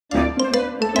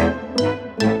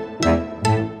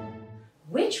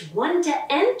which one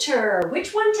to enter?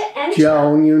 Which one to enter?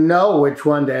 Joan, you know which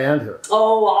one to enter.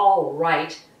 Oh, all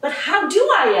right. But how do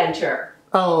I enter?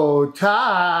 Oh,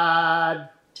 Todd.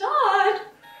 Todd?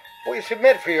 We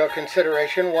submit for your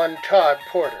consideration one Todd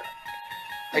Porter,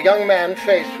 a young man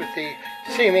faced with the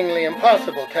seemingly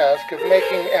impossible task of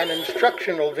making an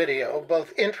instructional video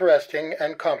both interesting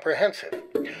and comprehensive.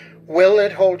 Will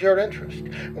it hold your interest?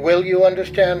 Will you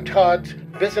understand Todd's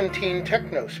Byzantine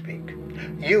techno-speak?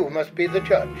 You must be the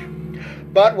judge.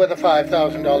 But with a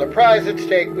 $5,000 prize at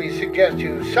stake, we suggest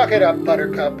you suck it up,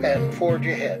 Buttercup, and forge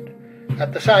ahead.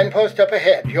 At the signpost up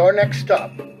ahead, your next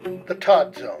stop, the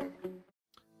Todd Zone.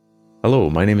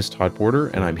 Hello, my name is Todd Porter,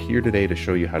 and I'm here today to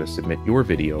show you how to submit your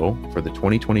video for the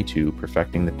 2022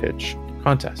 Perfecting the Pitch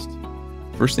contest.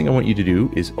 First thing I want you to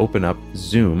do is open up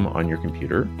Zoom on your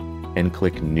computer and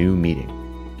click New Meeting.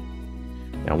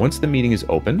 Now, once the meeting is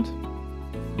opened,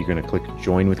 you're going to click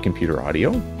Join with Computer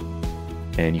Audio,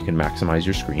 and you can maximize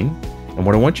your screen. And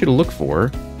what I want you to look for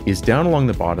is down along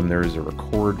the bottom, there is a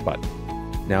record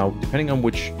button. Now, depending on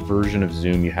which version of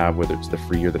Zoom you have, whether it's the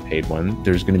free or the paid one,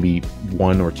 there's going to be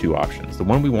one or two options. The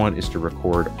one we want is to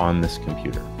record on this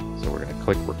computer. So we're going to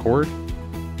click Record,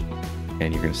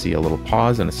 and you're going to see a little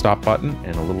pause and a stop button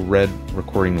and a little red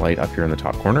recording light up here in the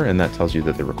top corner, and that tells you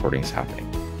that the recording is happening.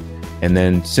 And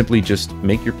then simply just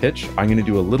make your pitch. I'm going to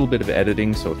do a little bit of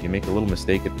editing, so if you make a little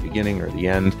mistake at the beginning or the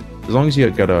end, as long as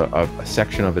you've got a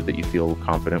section of it that you feel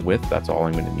confident with, that's all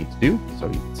I'm going to need to do. So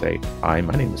you can say, hi,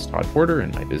 my name is Todd Porter,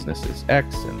 and my business is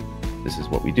X, and this is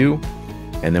what we do.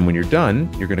 And then when you're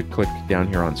done, you're going to click down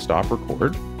here on Stop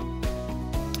Record.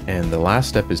 And the last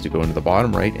step is to go into the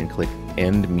bottom right and click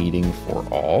End Meeting for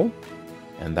All.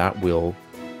 And that will,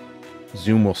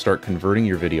 Zoom will start converting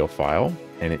your video file,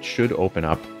 and it should open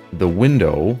up the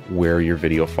window where your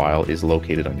video file is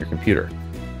located on your computer.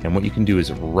 And what you can do is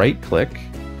right click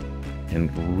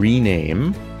and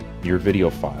rename your video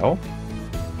file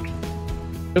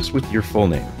just with your full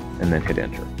name and then hit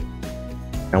enter.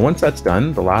 Now, once that's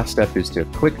done, the last step is to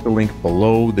click the link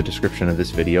below the description of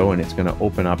this video, and it's going to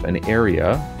open up an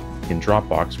area in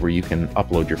Dropbox where you can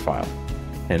upload your file.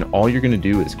 And all you're going to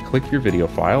do is click your video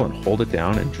file and hold it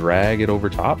down and drag it over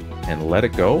top and let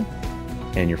it go.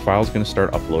 And your file is going to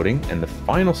start uploading. And the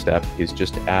final step is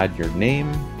just to add your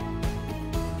name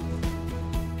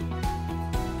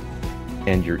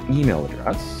and your email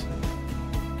address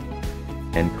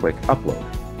and click upload.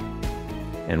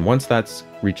 And once that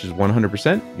reaches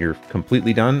 100%, you're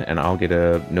completely done, and I'll get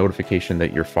a notification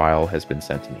that your file has been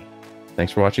sent to me.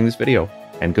 Thanks for watching this video,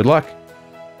 and good luck.